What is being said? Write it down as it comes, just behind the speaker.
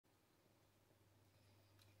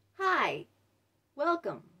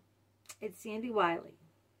Welcome, it's Sandy Wyllie.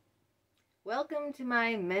 Welcome to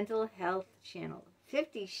my mental health channel,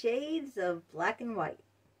 50 Shades of Black and White,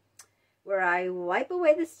 where I wipe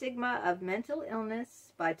away the stigma of mental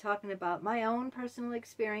illness by talking about my own personal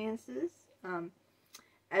experiences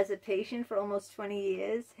as a patient for almost 20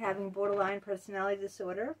 years, having borderline personality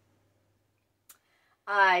disorder.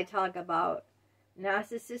 I talk about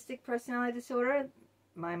narcissistic personality disorder.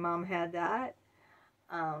 My mom had that,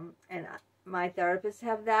 and my therapists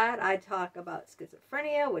have that. I talk about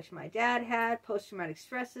schizophrenia, which my dad had, post-traumatic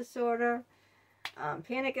stress disorder,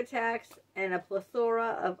 panic attacks, and a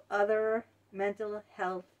plethora of other mental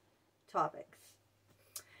health topics.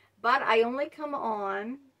 But I only come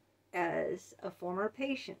on as a former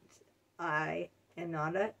patient. I am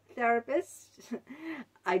not a therapist.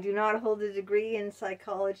 I do not hold a degree in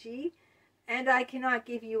psychology, and I cannot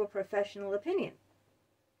give you a professional opinion.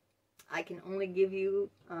 I can only give you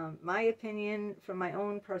my opinion from my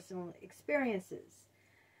own personal experiences.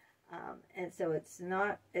 And so it's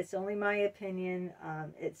only my opinion.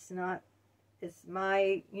 It's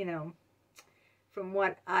my, from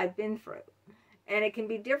what I've been through. And it can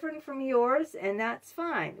be different from yours, and that's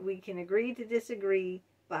fine. We can agree to disagree,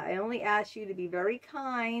 but I only ask you to be very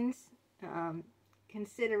kind,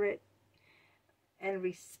 considerate, and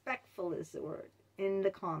respectful is the word in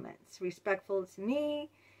the comments. Respectful to me,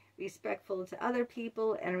 respectful to other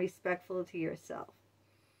people, and respectful to yourself.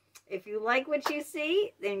 If you like what you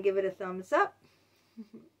see, then give it a thumbs up.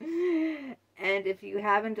 And if you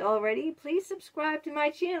haven't already, please subscribe to my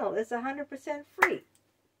channel. It's 100% free.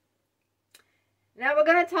 Now we're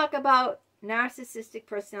going to talk about narcissistic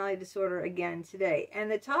personality disorder again today.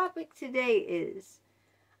 And the topic today is,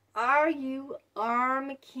 are you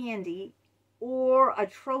arm candy or a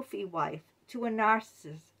trophy wife to a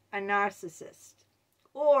narcissist?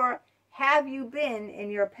 Or have you been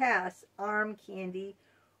in your past arm candy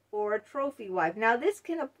or a trophy wife? Now this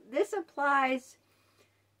applies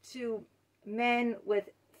to men with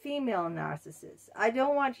female narcissists. I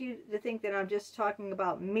don't want you to think that I'm just talking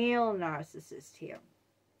about male narcissists here,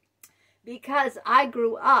 because I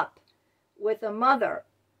grew up with a mother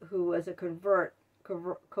who was a covert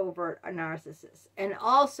narcissist, and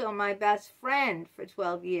also my best friend for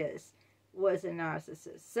 12 years was a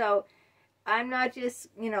narcissist. So I'm not just,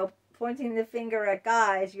 pointing the finger at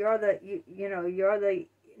guys. You're the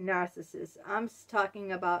narcissist. I'm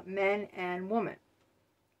talking about men and women.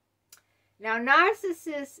 Now,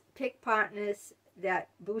 narcissists pick partners that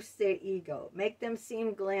boost their ego, make them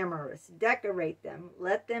seem glamorous, decorate them,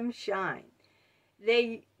 let them shine.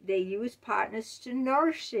 They use partners to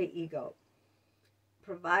nourish their ego,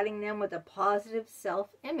 providing them with a positive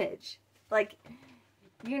self-image. Like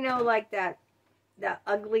that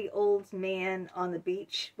ugly old man on the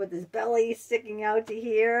beach with his belly sticking out to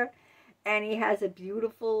here, and he has a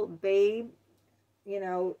beautiful babe,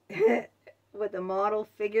 with a model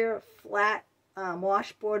figure, flat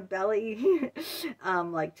washboard belly,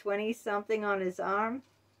 like 20-something on his arm.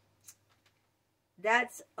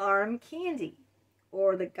 That's arm candy.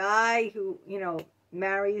 Or the guy who,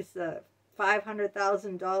 marries the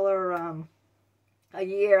 $500,000 a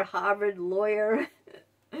year Harvard lawyer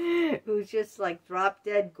who's just like drop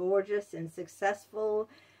dead gorgeous and successful.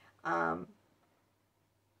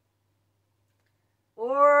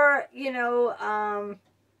 Or,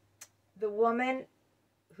 the woman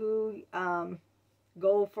who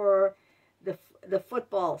go for the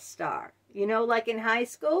football star. Like in high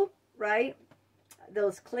school, right?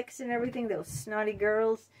 Those cliques and everything, those snotty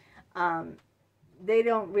girls, they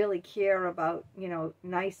don't really care about,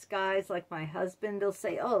 nice guys like my husband. They'll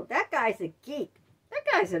say, oh, that guy's a geek. That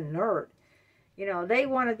guy's a nerd. They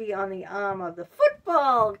want to be on the arm of the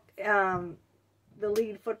football, the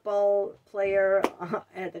lead football player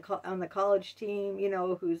on the college team,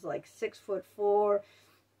 who's like 6'4",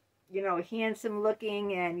 handsome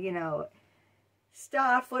looking, and,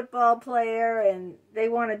 star football player, and they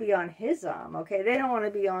want to be on his arm, okay? They don't want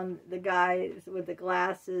to be on the guys with the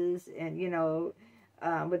glasses and,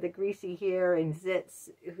 with the greasy hair and zits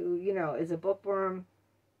who, is a bookworm.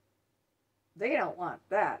 They don't want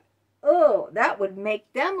that. Oh, that would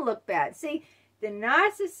make them look bad. See, the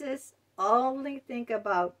narcissists only think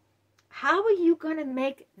about, how are you going to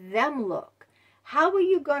make them look? How are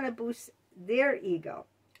you going to boost their ego?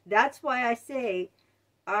 That's why I say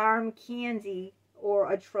arm candy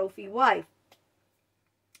or a trophy wife.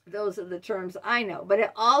 Those are the terms I know. But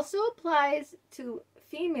it also applies to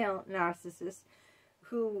female narcissists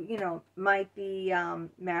who, might be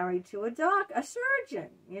married to a surgeon.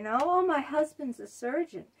 Oh, my husband's a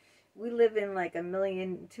surgeon. We live in like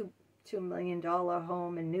 $2 million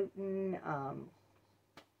home in Newton.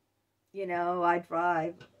 You know, I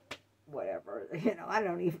drive whatever, you know, I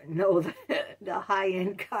don't even know the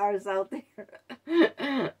high-end cars out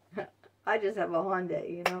there. I just have a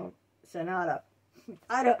Hyundai, you know, Sonata.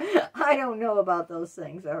 I don't know about those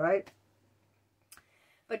things, all right?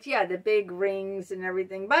 But yeah, the big rings and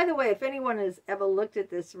everything. By the way, if anyone has ever looked at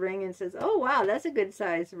this ring and says, oh wow, that's a good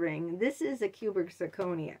size ring, this is a cubic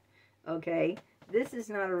zirconia, okay? This is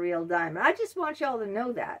not a real diamond. I just want y'all to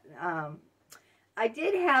know that. I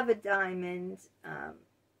did have a diamond.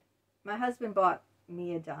 My husband bought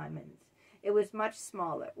me a diamond. It was much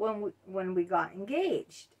smaller when we got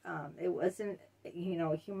engaged. It wasn't, you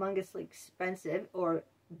know, humongously expensive or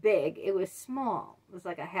big. It was small. It was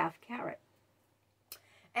like a ½ carat.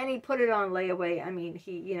 And he put it on layaway. I mean,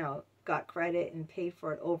 he, you know, got credit and paid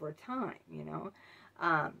for it over time, you know.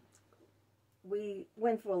 We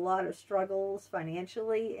went through a lot of struggles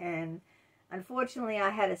financially, and unfortunately,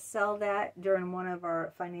 I had to sell that during one of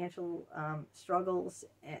our financial struggles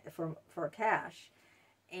for cash,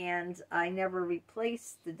 and I never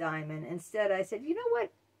replaced the diamond. Instead, I said, you know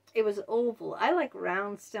what? It was oval. I like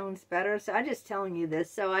round stones better, so I'm just telling you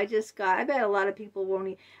this. So I just got, I bet a lot of people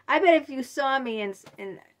won't, I bet if you saw me,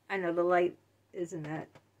 and I know the light isn't that,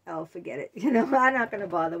 oh, forget it. You know, I'm not going to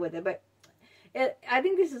bother with it, but I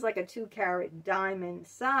think this is like a 2-carat diamond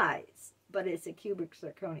size, but it's a cubic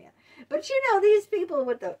zirconia. But you know, these people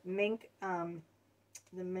with the mink,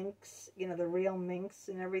 the minks, you know, the real minks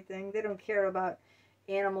and everything, they don't care about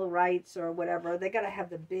animal rights or whatever. They got to have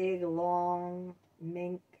the big, long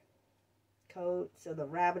mink coats or the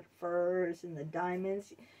rabbit furs and the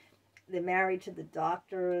diamonds. They're married to the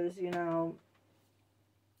doctors, you know.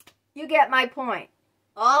 You get my point.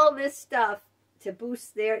 All this stuff to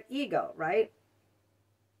boost their ego, right?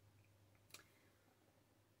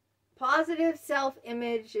 Positive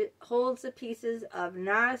self-image holds the pieces of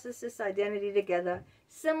narcissist identity together,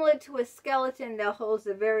 similar to a skeleton that holds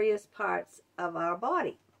the various parts of our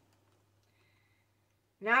body.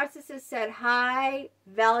 Narcissists set high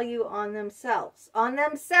value on themselves,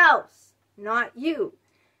 not you.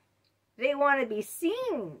 They want to be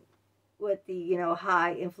seen with the, you know,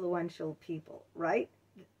 high influential people, right?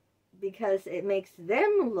 Because it makes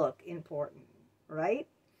them look important, right?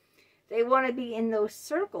 They want to be in those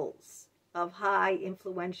circles of high,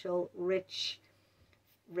 influential, rich,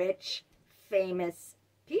 famous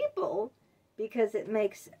people because it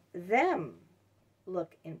makes them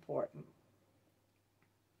look important.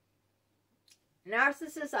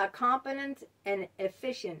 Narcissists are competent and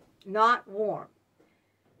efficient, not warm.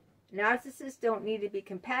 Narcissists don't need to be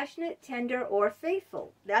compassionate, tender, or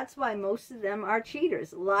faithful. That's why most of them are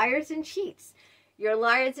cheaters, liars and cheats. Your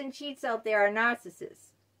liars and cheats out there are narcissists.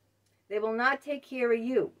 They will not take care of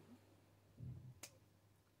you.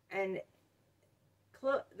 And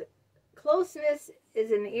closeness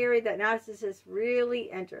is an area that narcissists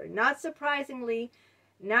really enter. Not surprisingly,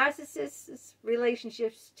 narcissists'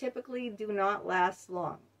 relationships typically do not last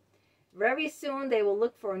long. Very soon, they will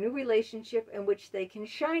look for a new relationship in which they can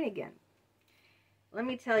shine again. Let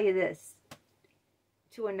me tell you this.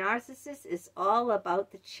 To a narcissist, it's all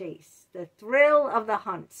about the chase, the thrill of the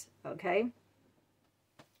hunt, okay?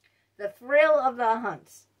 The thrill of the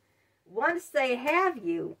hunt. Once they have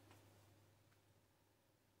you,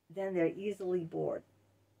 then they're easily bored,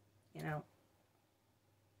 you know?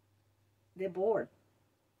 They're bored.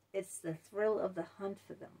 It's the thrill of the hunt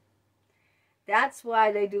for them. That's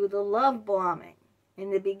why they do the love bombing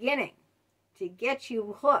in the beginning, to get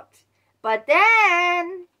you hooked. But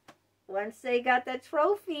then, once they got the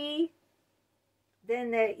trophy, then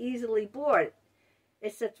they're easily bored.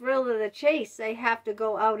 It's the thrill of the chase. They have to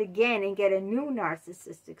go out again and get a new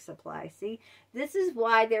narcissistic supply. See, this is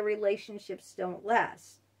why their relationships don't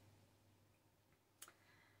last.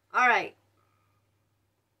 All right.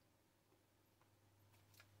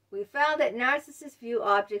 We found that narcissists view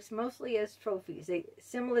objects mostly as trophies,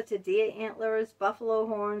 similar to deer antlers, buffalo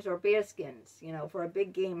horns, or bear skins, you know, for a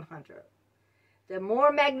big game hunter. The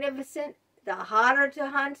more magnificent, the harder to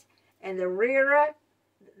hunt, and the rarer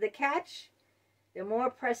the catch, the more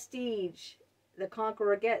prestige the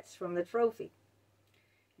conqueror gets from the trophy.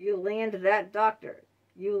 You land that doctor.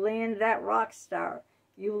 You land that rock star.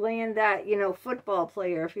 You land that, you know, football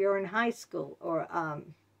player if you're in high school, or,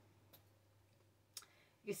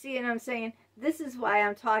 you see what I'm saying? This is why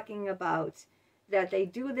I'm talking about that they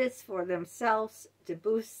do this for themselves, to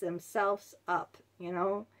boost themselves up, you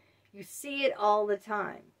know? You see it all the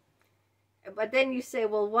time. But then you say,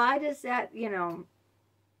 well, why does that, you know,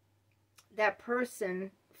 that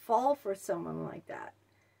person fall for someone like that?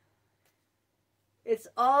 It's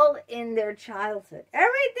all in their childhood.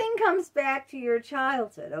 Everything comes back to your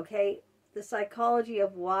childhood, okay? the psychology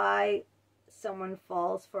of why someone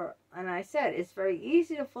falls for, and I said it's very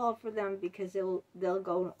easy to fall for them because they'll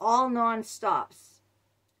go all non-stops,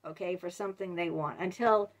 okay, for something they want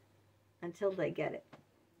until they get it,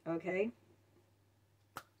 okay?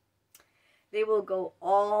 They will go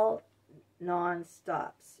all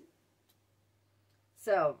non-stops.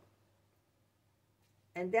 So,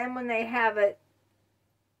 and then when they have it,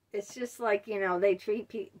 it's just like, you know, they treat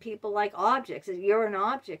people like objects. You're an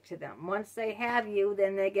object to them. Once they have you,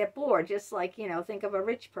 then they get bored. Just like, you know, think of a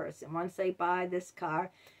rich person. Once they buy this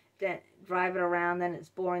car, then drive it around, then it's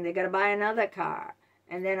boring. They got to buy another car.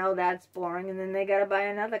 And then, oh, that's boring. And then they got to buy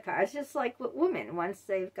another car. It's just like with women. Once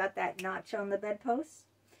they've got that notch on the bedpost,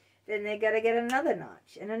 then they got to get another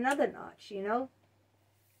notch and another notch, you know.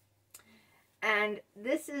 And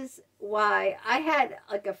this is why I had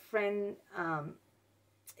like a friend,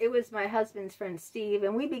 it was my husband's friend, Steve,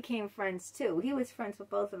 and we became friends too. He was friends with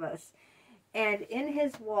both of us. And in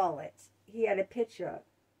his wallet, he had a pictures,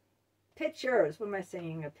 what am I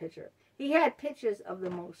saying, a picture? He had pictures of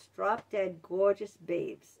the most drop-dead gorgeous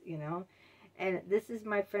babes, you know. And this is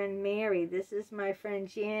my friend Mary, this is my friend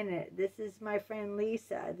Janet, this is my friend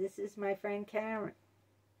Lisa, this is my friend Karen.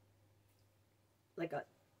 Like a,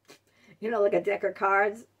 you know, like a deck of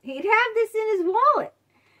cards. He'd have this in his wallet.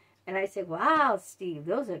 And I said, wow, Steve,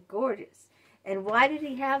 those are gorgeous. And why did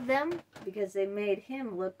he have them? Because they made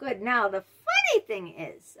him look good. Now, the funny thing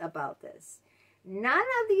is about this, none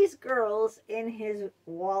of these girls in his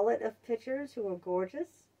wallet of pictures who were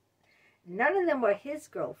gorgeous, none of them were his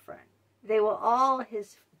girlfriend. They were all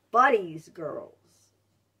his buddies' girls.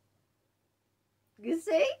 You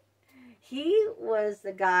see? He was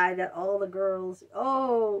the guy that all the girls,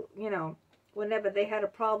 oh, you know, whenever they had a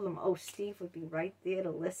problem, oh, Steve would be right there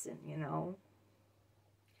to listen, you know.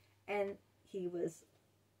 And he was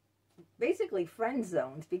basically friend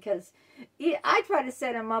zoned because I tried to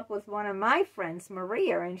set him up with one of my friends,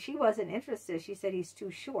 Maria, and she wasn't interested. She said he's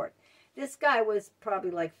too short. This guy was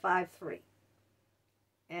probably like 5'3".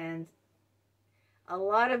 And a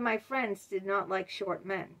lot of my friends did not like short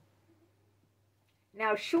men.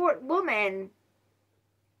 Now, short women,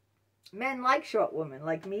 men like short women,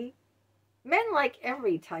 like me. Men like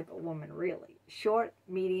every type of woman, really. Short,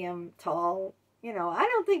 medium, tall. You know, I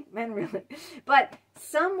don't think men really. But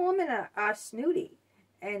some women are snooty,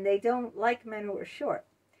 and they don't like men who are short.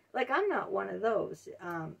 Like, I'm not one of those.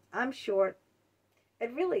 I'm short.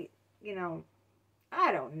 It really, you know,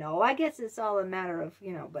 I don't know. I guess it's all a matter of,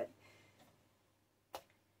 you know, but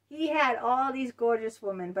he had all these gorgeous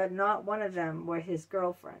women, but not one of them were his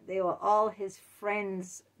girlfriend. They were all his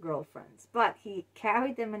friends' girlfriends. But he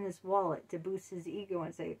carried them in his wallet to boost his ego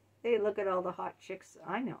and say, hey, look at all the hot chicks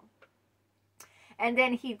I know. And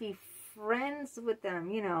then he'd be friends with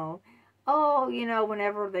them, you know. Oh, you know,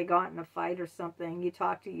 whenever they got in a fight or something, you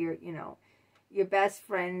talk to your, you know, your best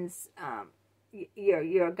friend's,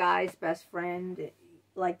 your guy's best friend,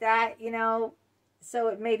 like that, you know. So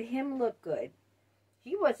it made him look good.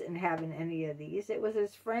 He wasn't having any of these. It was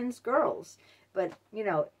his friends' girls. But, you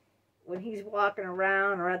know, when he's walking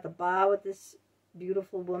around or at the bar with this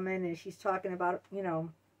beautiful woman and she's talking about, you know,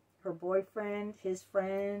 her boyfriend, his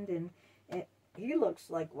friend, and he looks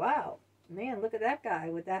like, wow, man, look at that guy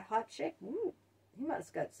with that hot chick. Ooh, he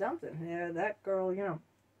must got something. Yeah, that girl, you know.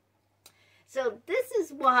 So this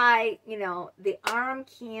is why, you know, the arm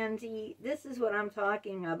candy, this is what I'm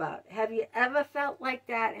talking about. Have you ever felt like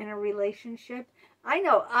that in a relationship? I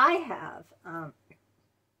know I have.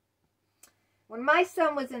 When my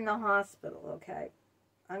son was in the hospital, okay,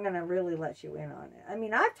 I'm going to really let you in on it. I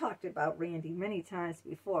mean, I've talked about Randy many times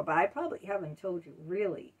before, but I probably haven't told you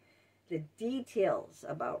really the details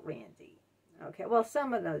about Randy. Okay, well,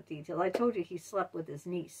 some of the details. I told you he slept with his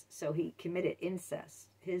niece, so he committed incest.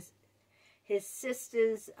 His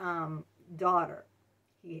sister's daughter,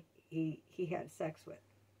 he had sex with.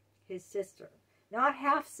 His sister, not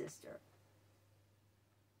half-sister.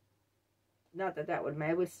 Not that that would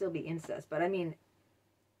matter. It would still be incest. But, I mean,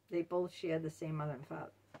 they both share the same mother and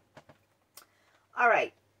father. All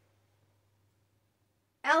right.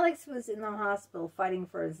 Alex was in the hospital fighting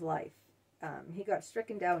for his life. He got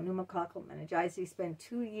stricken down with pneumococcal meningitis. He spent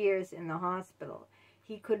 2 years in the hospital.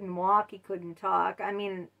 He couldn't walk. He couldn't talk. I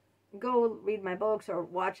mean, go read my books or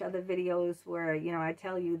watch other videos where, you know, I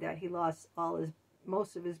tell you that he lost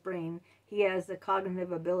most of his brain. He has the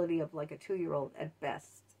cognitive ability of like a 2-year-old at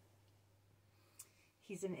best.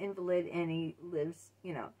 He's an invalid and he lives,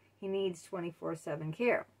 you know, he needs 24/7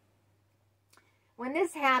 care. When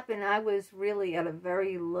this happened, I was really at a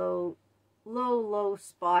very low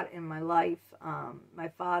spot in my life. My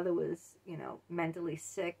father was, you know, mentally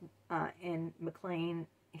sick in McLean,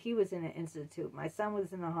 he was in an institute. My son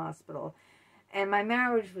was in the hospital. And my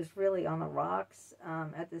marriage was really on the rocks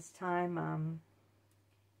at this time.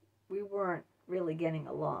 We weren't really getting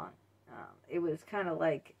along. It was kind of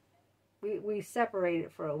like we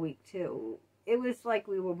separated for a week too. It was like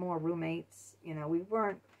we were more roommates. You know, we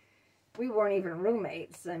weren't even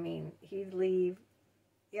roommates. I mean, he'd leave.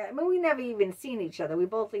 Yeah, I mean, we never even seen each other. We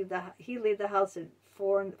both he'd leave the house at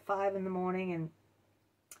 4 and 5 in the morning, and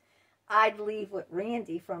I'd leave with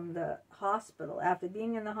Randy from the hospital. After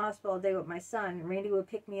being in the hospital all day with my son, Randy would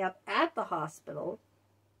pick me up at the hospital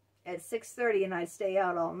at 6:30, and I'd stay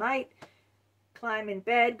out all night, climb in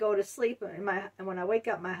bed, go to sleep, and when I wake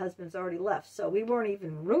up, my husband's already left. So we weren't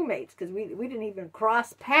even roommates, because we didn't even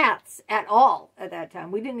cross paths at all at that time.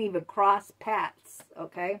 We didn't even cross paths,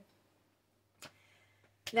 okay?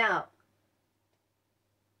 Now,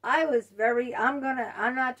 I was I'm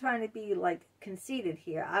not trying to be like conceited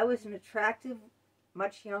here. I was an attractive,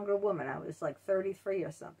 much younger woman. I was like 33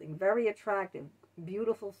 or something. Very attractive,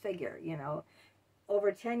 beautiful figure, you know,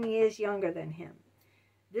 over 10 years younger than him.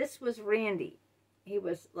 This was Randy. He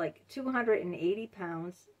was like 280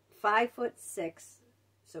 pounds, 5'6",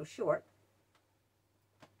 so short.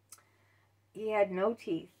 He had no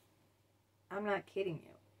teeth. I'm not kidding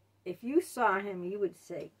you. If you saw him, you would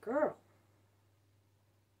say, "Girl,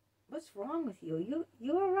 what's wrong with you?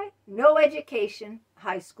 You all right?" No education,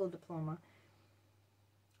 high school diploma,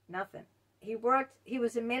 nothing. He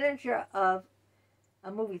was a manager of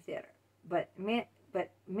a movie theater, but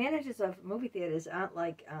managers of movie theaters aren't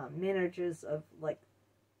like managers of like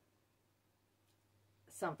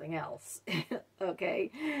something else,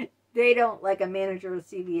 okay? They don't, like a manager of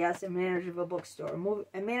CVS, a manager of a bookstore,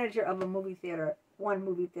 a manager of a movie theater, one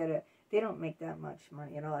movie theater. They don't make that much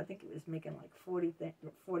money at all. I think it was making like 40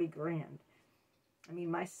 grand. I mean,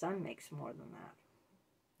 my son makes more than that.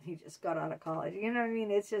 He just got out of college. You know what I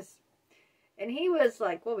mean? It's just, and he was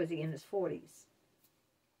like, what was he, in his 40s?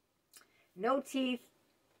 No teeth,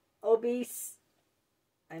 obese.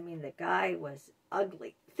 I mean, the guy was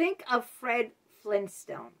ugly. Think of Fred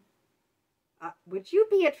Flintstone. Would you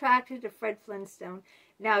be attracted to Fred Flintstone?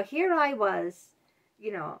 Now, here I was,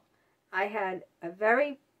 you know, I had a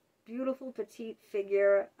very beautiful petite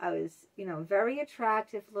figure. I was, you know, very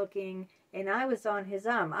attractive looking, and I was on his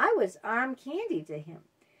arm. I was arm candy to him.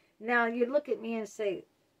 Now, you'd look at me and say,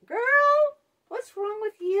 "Girl, what's wrong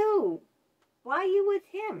with you? Why are you with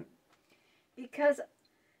him?" Because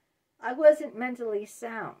I wasn't mentally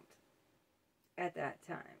sound at that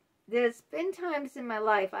time. There's been times in my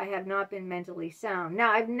life I have not been mentally sound.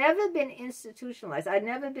 Now, I've never been institutionalized. I've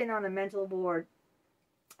never been on a mental ward.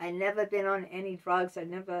 I've never been on any drugs. I've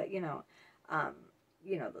never,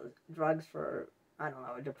 those drugs for, I don't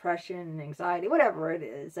know, depression, anxiety, whatever it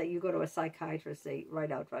is, that you go to a psychiatrist, they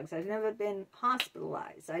write out drugs. I've never been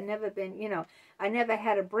hospitalized. I've never been, I never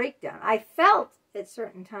had a breakdown. I felt at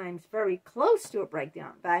certain times very close to a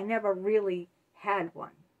breakdown, but I never really had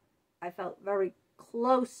one. I felt very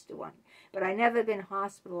close to one, but I never been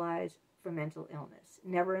hospitalized for mental illness.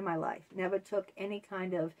 Never in my life. Never took any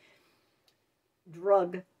kind of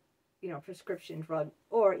drug, prescription drug,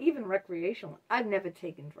 or even recreational. I've never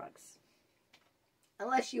taken drugs.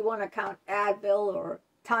 Unless you want to count Advil or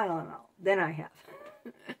Tylenol, then I have.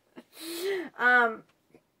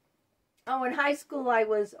 In high school I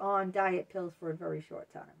was on diet pills for a very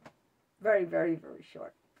short time. Very, very, very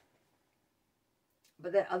short.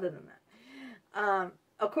 But then, other than that.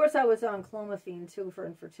 Of course, I was on clomiphene too for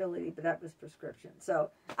infertility, but that was prescription.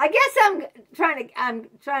 So I guess I'm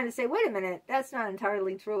trying to say, wait a minute, that's not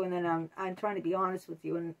entirely true. And then I'm trying to be honest with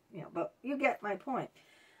you, and but you get my point.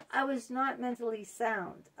 I was not mentally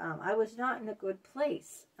sound. I was not in a good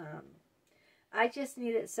place. I just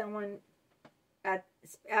needed someone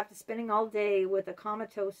after spending all day with a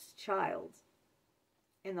comatose child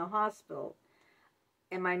in the hospital,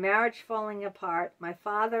 and my marriage falling apart, my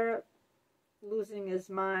father losing his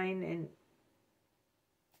mind and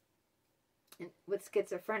with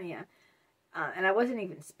schizophrenia, and I wasn't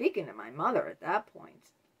even speaking to my mother at that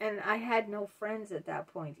point, and I had no friends at that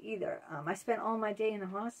point either. I spent all my day in the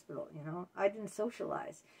hospital. I didn't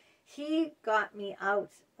socialize. He got me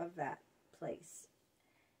out of that place,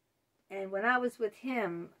 and when I was with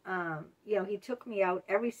him, he took me out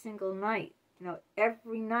every single night.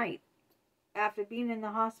 Every night. After being in the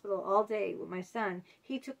hospital all day with my son,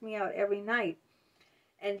 he took me out every night.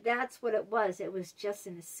 And that's what it was. It was just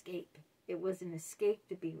an escape. It was an escape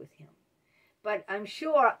to be with him. But I'm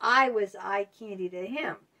sure I was eye candy to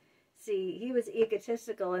him. See, he was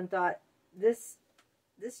egotistical and thought, this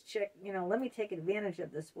chick, let me take advantage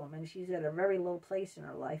of this woman. She's at a very low place in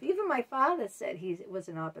her life. Even my father said he was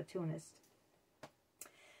an opportunist.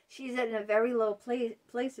 she's in a very low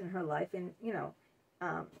place in her life, and, you know,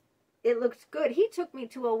 it looks good. He took me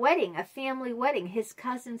to a wedding, a family wedding, his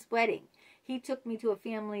cousin's wedding. He took me to a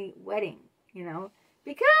family wedding, you know,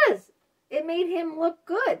 because it made him look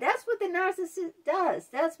good. That's what the narcissist does.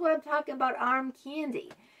 That's what I'm talking about, arm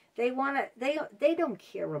candy. They don't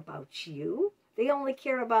care about you. They only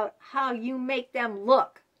care about how you make them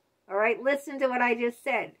look. All right, listen to what I just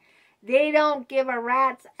said. They don't give a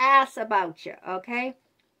rat's ass about you, okay?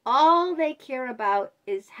 All they care about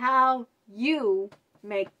is how you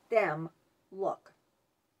make them look.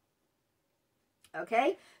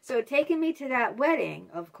 Okay? So taking me to that wedding,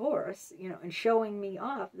 of course, you know, and showing me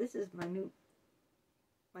off, this is my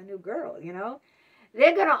new girl, you know?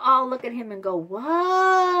 They're going to all look at him and go,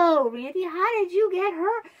 whoa, Randy, how did you get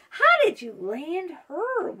her? How did you land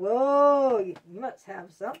her? Whoa, you must have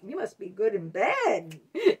something. You must be good in bed.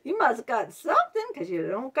 You must got something because you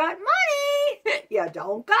don't got money. You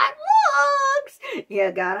don't got looks. You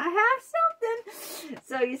got to have something.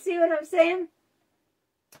 So you see what I'm saying?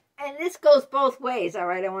 And this goes both ways, all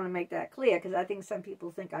right? I want to make that clear because I think some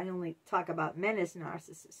people think I only talk about men as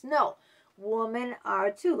narcissists. No. Women are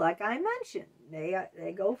too, like I mentioned.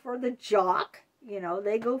 They go for the jock, you know,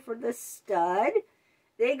 they go for the stud.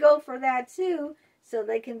 They go for that too, so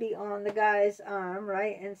they can be on the guy's arm,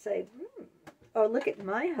 right, and say, oh, look at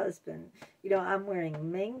my husband. You know, I'm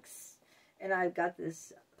wearing minks, and I've got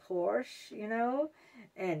this Porsche, you know,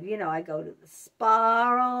 and, you know, I go to the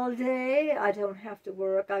spa all day. I don't have to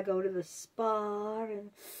work. I go to the spa, and,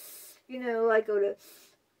 you know, I go to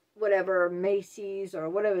whatever, Macy's or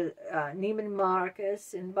whatever, Neiman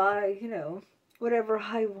Marcus, and buy, you know, whatever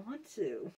I want to.